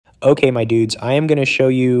Okay, my dudes, I am going to show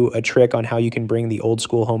you a trick on how you can bring the old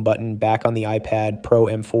school home button back on the iPad Pro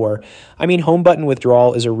M4. I mean, home button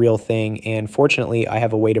withdrawal is a real thing, and fortunately, I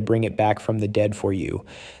have a way to bring it back from the dead for you.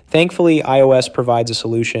 Thankfully, iOS provides a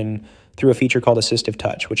solution through a feature called Assistive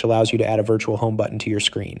Touch, which allows you to add a virtual home button to your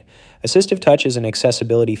screen. Assistive Touch is an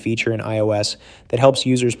accessibility feature in iOS that helps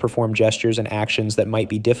users perform gestures and actions that might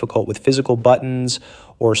be difficult with physical buttons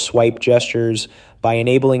or swipe gestures. By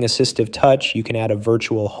enabling Assistive Touch, you can add a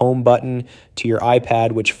virtual home button to your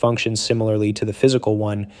iPad, which functions similarly to the physical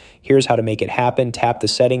one. Here's how to make it happen. Tap the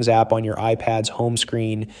Settings app on your iPad's home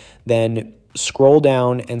screen, then scroll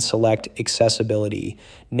down and select Accessibility.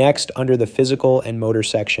 Next, under the Physical and Motor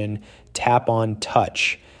section, tap on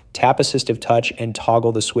Touch. Tap Assistive Touch and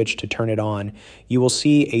toggle the switch to turn it on. You will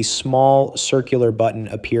see a small circular button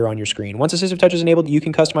appear on your screen. Once Assistive Touch is enabled, you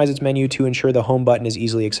can customize its menu to ensure the home button is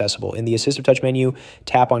easily accessible. In the Assistive Touch menu,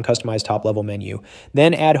 tap on Customize Top Level Menu.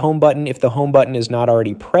 Then add Home Button. If the home button is not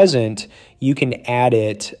already present, you can add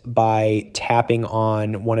it by tapping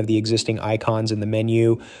on one of the existing icons in the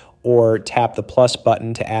menu, or tap the plus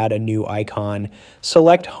button to add a new icon.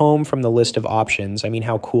 Select home from the list of options. I mean,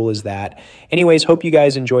 how cool is that? Anyways, hope you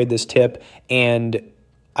guys enjoyed this tip, and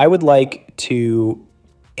I would like to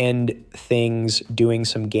end things doing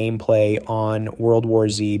some gameplay on World War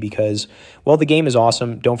Z because, well, the game is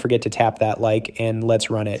awesome. Don't forget to tap that like, and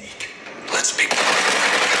let's run it. Let's be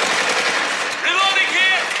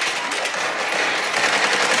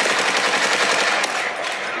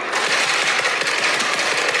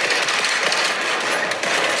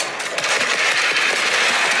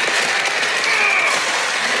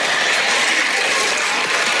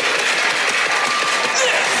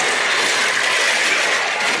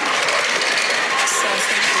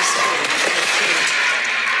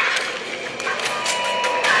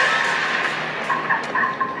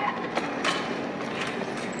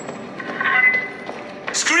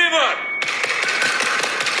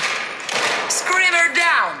Screamer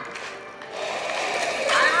down!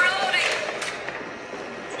 I'm reloading!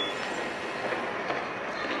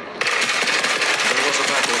 There was a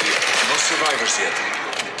battle here. No survivors yet.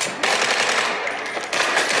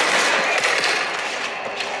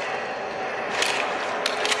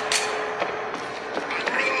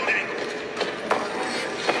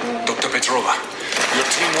 Dr. Petrova, your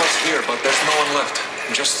team was here, but there's no one left.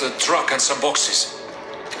 Just a truck and some boxes.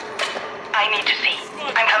 I need to see.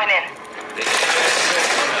 I'm coming in.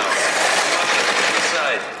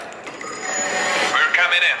 We're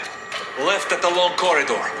coming in. Left at the long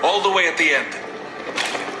corridor, all the way at the end.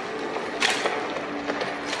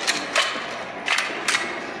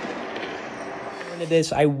 Into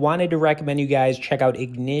this, I wanted to recommend you guys check out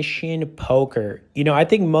Ignition Poker. You know, I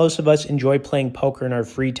think most of us enjoy playing poker in our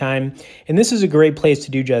free time, and this is a great place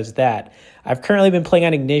to do just that. I've currently been playing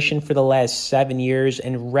on Ignition for the last 7 years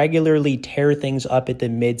and regularly tear things up at the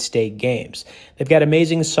mid-stake games. They've got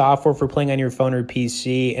amazing software for playing on your phone or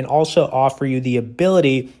PC and also offer you the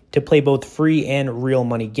ability to play both free and real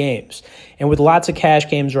money games. And with lots of cash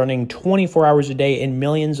games running 24 hours a day and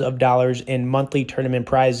millions of dollars in monthly tournament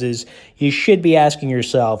prizes, you should be asking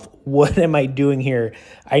yourself, what am I doing here?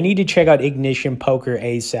 I need to check out Ignition Poker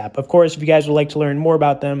ASAP. Of course, if you guys would like to learn more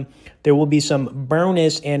about them, there will be some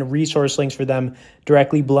bonus and resource links for them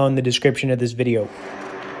directly below in the description of this video.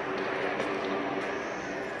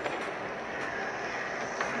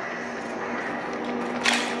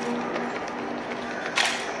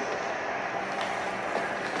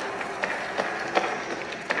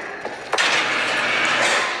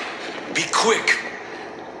 Be quick!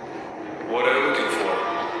 What are you looking for?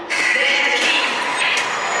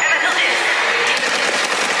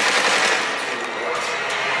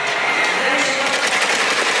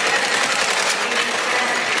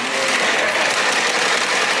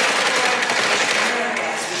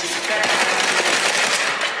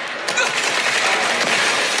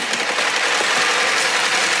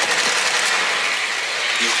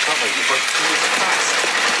 He'll cover you, but do it fast.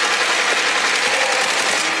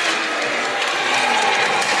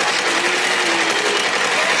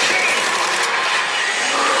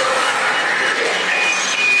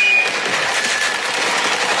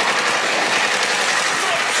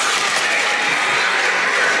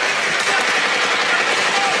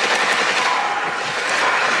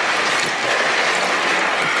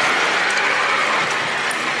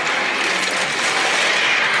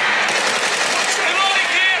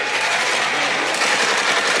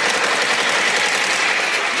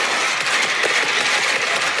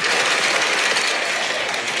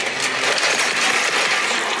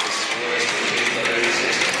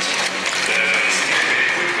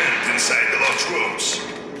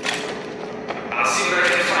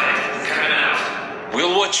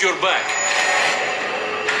 watch your back.